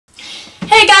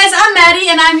Maddie,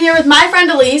 and I'm here with my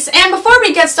friend Elise. And before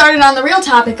we get started on the real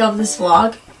topic of this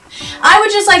vlog, I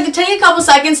would just like to take a couple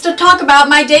seconds to talk about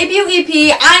my debut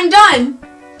EP, I'm Done.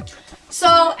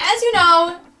 So, as you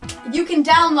know, you can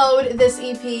download this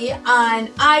EP on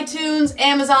iTunes,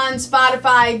 Amazon,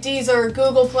 Spotify, Deezer,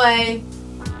 Google Play.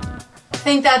 I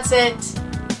think that's it.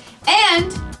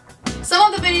 And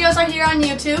some of the videos are here on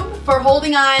YouTube for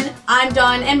Holding On, I'm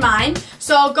Done, and Mine.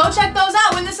 So go check those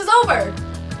out when this is over.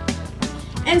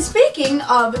 And speaking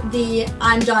of the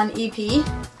I'm Done EP,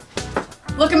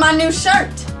 look at my new shirt.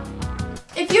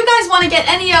 If you guys want to get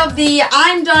any of the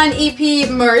I'm Done EP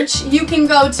merch, you can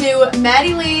go to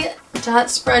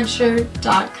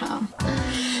madileemusic.spreadshirt.com.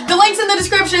 The link's in the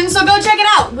description, so go check it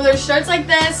out. There's shirts like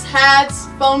this, hats,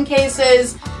 phone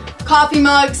cases, coffee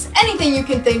mugs, anything you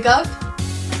can think of.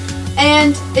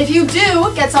 And if you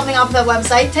do get something off of that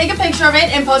website, take a picture of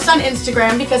it and post on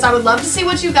Instagram because I would love to see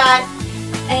what you got.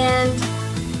 And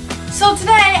so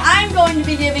today I'm going to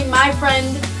be giving my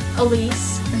friend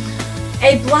Elise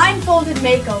a blindfolded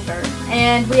makeover.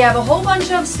 And we have a whole bunch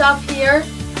of stuff here.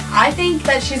 I think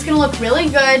that she's going to look really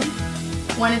good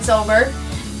when it's over.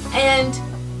 And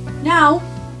now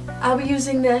I'll be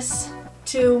using this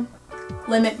to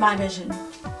limit my vision.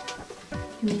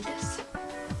 You need this.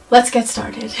 Let's get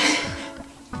started.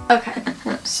 Okay,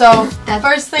 so the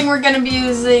first thing we're going to be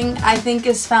using, I think,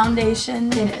 is foundation.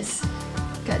 It is.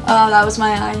 Good. Oh, that was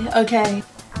my eye. Okay.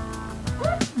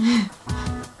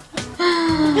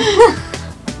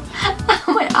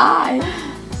 My eye.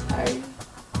 Sorry.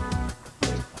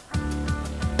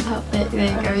 Oh, there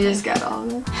you go. You just got all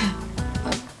of it.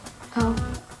 Oh.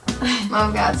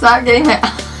 Oh God, stop getting my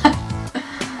eye.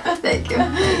 Thank you.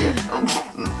 Thank you.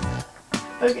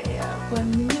 Okay, yeah.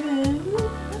 1 minute.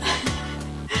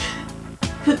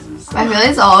 I feel like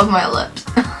it's all over my lips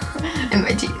and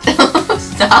my teeth.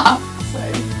 Stop.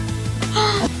 Sorry.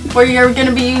 We're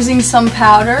gonna be using some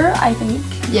powder, I think.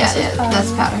 Yeah,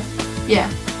 that's powder. Yeah.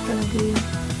 Gonna be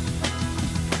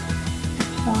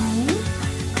applying.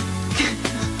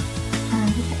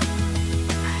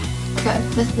 Good.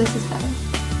 This is better.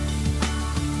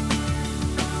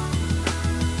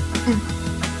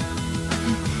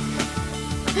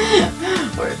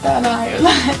 Where's that eye or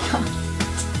that eye?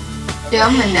 Yeah,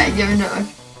 on my neck, you haven't done my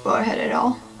forehead at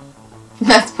all.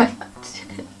 That's my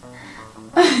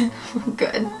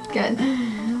Good, good.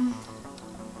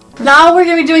 Now we're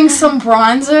gonna be doing some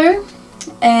bronzer,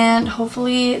 and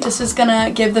hopefully this is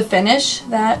gonna give the finish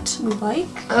that we like.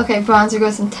 Okay, bronzer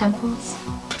goes in temples.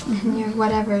 And your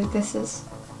whatever this is.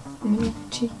 Maybe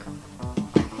cheek.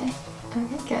 Okay.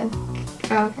 Okay, good.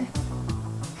 Okay.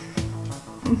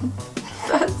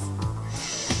 That's...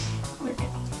 Okay.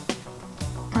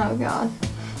 Oh God.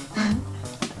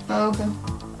 Okay.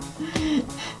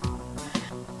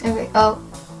 Okay. Oh.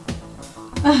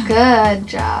 Good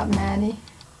job, Maddie.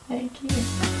 Thank you.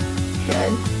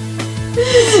 Good.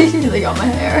 You really got my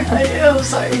hair. I know.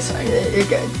 Sorry. Yeah, you're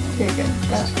good. You're good.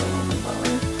 Just go a little bit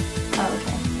lower. Oh,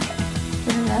 okay.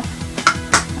 Good enough.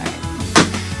 Alright.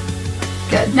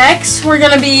 Good. Next, we're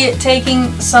gonna be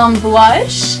taking some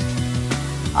blush.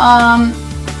 And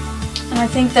I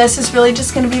think this is really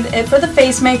just gonna be it for the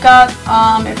face makeup.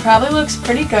 It probably looks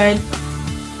pretty good.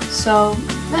 So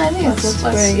I think it looks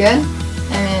pretty good.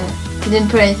 I mean, you didn't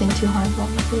put anything too harmful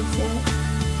on the face yet.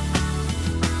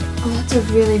 Oh, that's a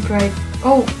really bright.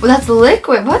 Oh, that's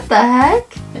liquid. What the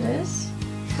heck? it is.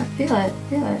 I feel it.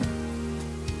 Feel it.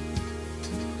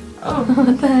 Oh,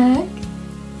 What the heck?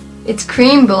 It's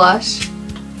cream blush.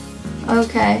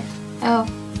 Okay. Oh.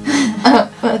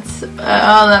 That's. Oh,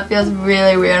 that feels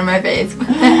really weird on my face. What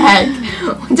the heck?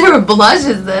 What type of blush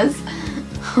is this?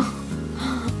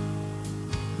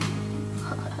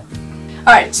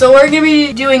 Alright, so we're gonna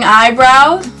be doing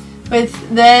eyebrow with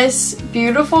this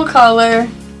beautiful color.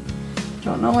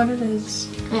 Don't know what it is.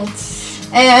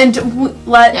 And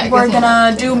we're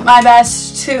gonna do my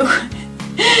best to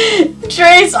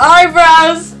trace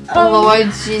eyebrows.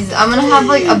 Lord jeez, I'm gonna have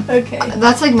like a. Okay.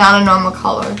 That's like not a normal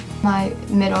color. My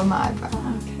middle of my eyebrow.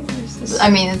 Okay, where's this?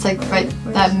 I mean, it's like right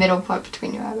that middle part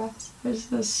between your eyebrows. Where's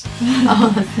this?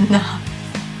 Oh, that's not.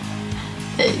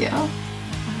 There you go.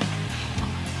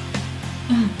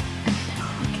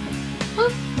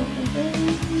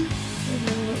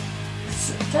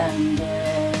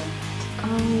 Extended.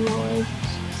 Oh Lord.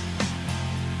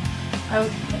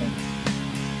 Okay.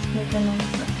 Let's make a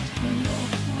nice rectangle.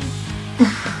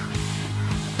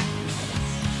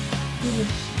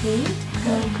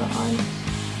 Oh God.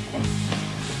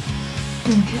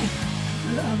 Okay.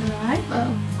 The other eye.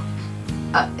 Oh.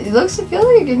 It looks. It feels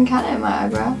like you're getting kind of in my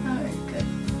eyebrow. Alright, good.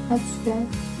 That's good.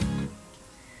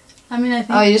 I mean, I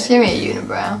think. Oh, you just gave me a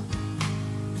unibrow.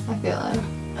 I feel like.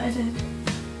 I did.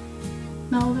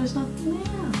 No, there's nothing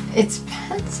there. It's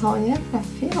pencil, yeah, I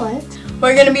feel it.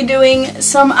 We're gonna be doing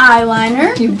some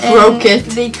eyeliner. You broke it.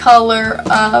 The color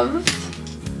of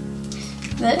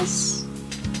this.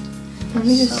 Let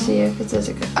me just see if it says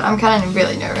a good. I'm kind of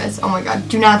really nervous. Oh my god,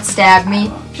 do not stab me.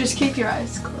 Just keep your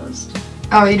eyes closed.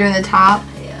 Oh, you're doing the top?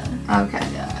 Yeah. Okay.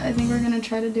 Yeah, I think we're gonna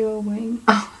try to do a wing.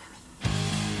 Oh.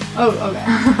 Oh, okay.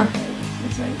 Okay.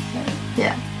 It's right there.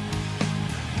 Yeah.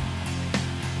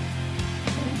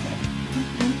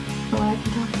 Well, I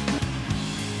can talk.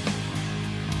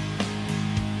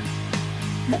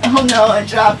 Oh no, I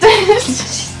dropped it.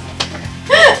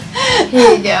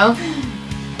 Here you go.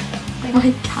 Oh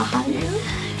my god.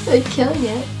 It's like killing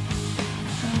it.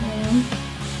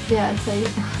 Yeah, it's like,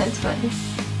 that's funny.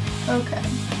 Okay.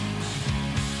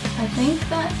 I think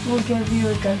that will give you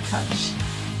a good touch.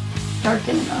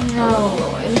 Darken it up. Oh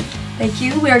Lord. Thank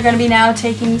you. We are going to be now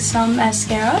taking some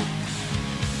mascara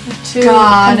to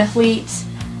complete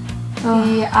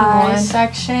the eye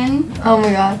section. Oh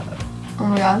my god. Oh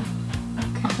my god.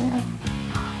 Okay.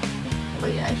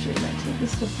 Wait, actually, I might take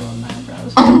this to fill in my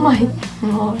eyebrows. Oh my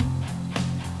lord.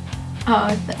 Oh,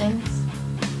 thanks.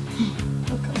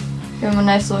 Okay. Give them a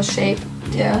nice little shape.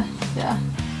 Yeah. Yeah.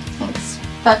 Thanks.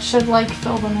 That should like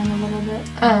fill them in a little bit.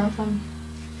 Oh.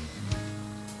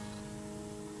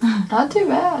 Not too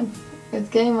bad. It's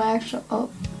getting my actual. Oh.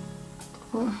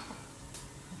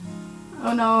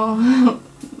 Oh no.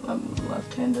 I'm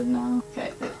left-handed now.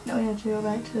 Okay, wait, now we have to go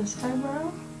back to this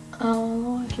eyebrow.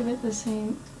 Oh. Give it the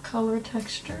same color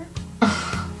texture.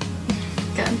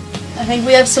 Good. I think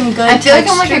we have some good I feel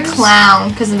textures. like I'm like a clown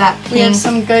because of that pink. We have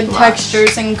some good blush.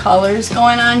 textures and colors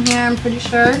going on here, I'm pretty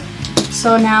sure.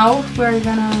 So now we're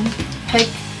gonna pick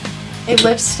a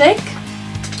lipstick.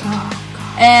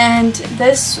 Oh, and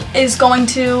this is going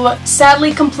to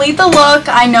sadly complete the look.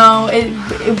 I know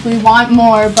we want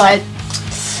more, but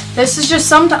this is just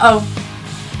some.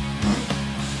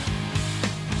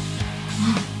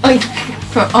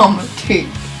 Oh my teeth.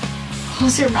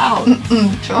 close your mouth.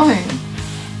 I'm trying.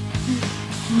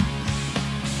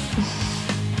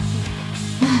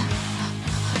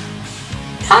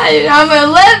 I didn't have my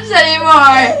lips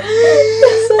anymore.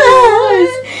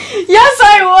 Yes,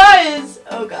 I was.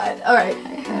 Oh god. All right.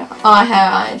 Oh, I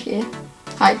have eye teeth.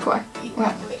 Hardcore.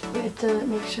 Wait, we have to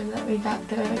make sure that we got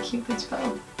the Cupid's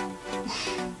bow.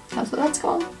 That's what that's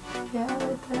called? Yeah,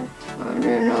 right there. I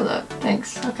didn't know that.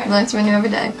 Thanks. Okay. Learn something new every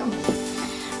day.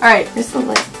 Alright, Just a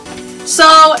little. so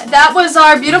that was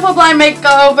our beautiful blind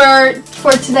makeover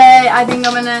for today. I think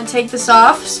I'm gonna take this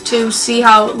off to see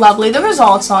how lovely the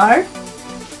results are.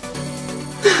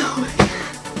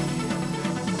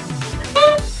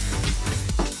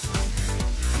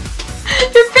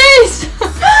 Your face!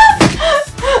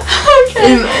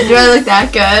 Okay. Do I look that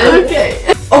good?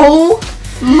 Okay. Oh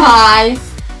my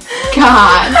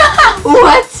god.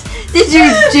 What did you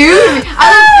do to me? I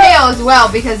look pale as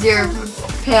well because you're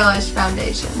palish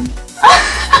foundation.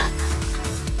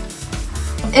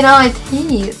 And on my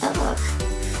teeth.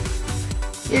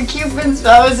 Your Cupid's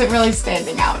bow isn't really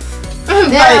standing out.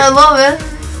 Yeah, a little bit.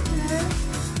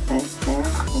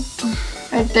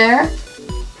 Right there.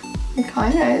 It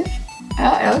kind of is.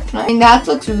 Yeah, it looks nice. I mean, that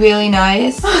looks really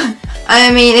nice.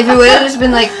 I mean, if it would have just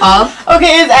been like up.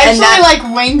 Okay, it's actually like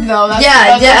winged though. That's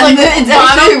Yeah, like it's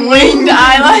actually winged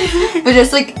eyeliner. But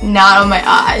just like not on my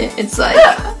eye. It's like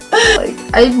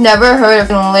I've never heard of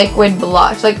a liquid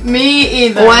blush. Like Me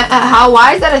either.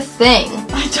 why is that a thing?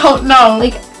 I don't know.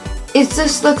 Like it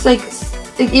just looks like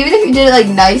even if you did it like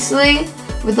nicely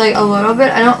with like a little bit,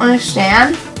 I don't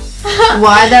understand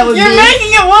why that would You're be.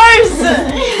 making it worse.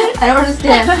 I don't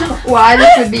understand why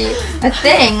this would be a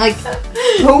thing. Like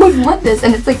who would want this?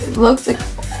 And it's like it looks like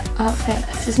okay.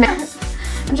 It's just I'm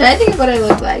trying to think of what I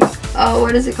look like. Oh,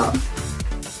 what is it called?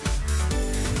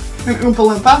 Oompa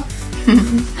Loompa.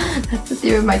 That's the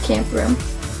theme of my camp room.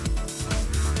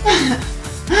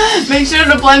 Make sure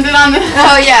to blend it on the.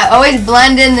 Oh yeah, always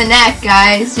blend in the neck,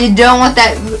 guys. You don't want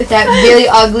that really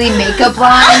ugly makeup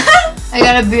line. I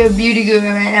gotta be a beauty guru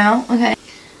right now. Okay.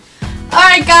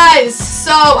 Alright guys,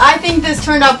 so I think this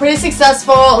turned out pretty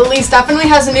successful. Elise definitely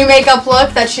has a new makeup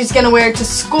look that she's gonna wear to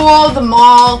school, the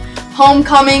mall,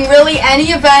 homecoming, really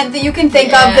any event that you can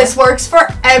think of. This works for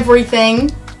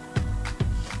everything.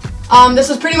 This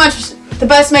was pretty much the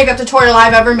best makeup tutorial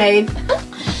I've ever made.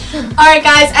 Alright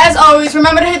guys, as always,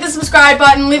 remember to hit the subscribe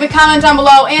button, leave a comment down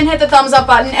below, and hit the thumbs up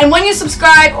button. And when you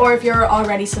subscribe, or if you're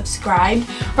already subscribed,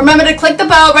 remember to click the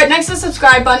bell right next to the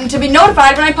subscribe button to be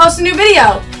notified when I post a new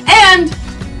video. And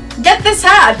get this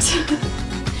hat!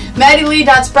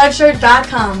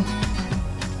 madilee.spreadshirt.com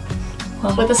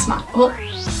with a smile.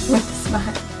 With a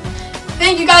smile.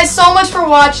 thank you guys so much for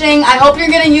watching. I hope you're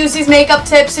going to use these makeup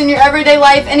tips in your everyday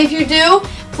life. And if you do,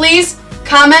 please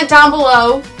comment down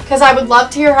below because I would love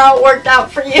to hear how it worked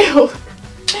out for you.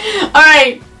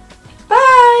 Alright,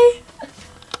 bye!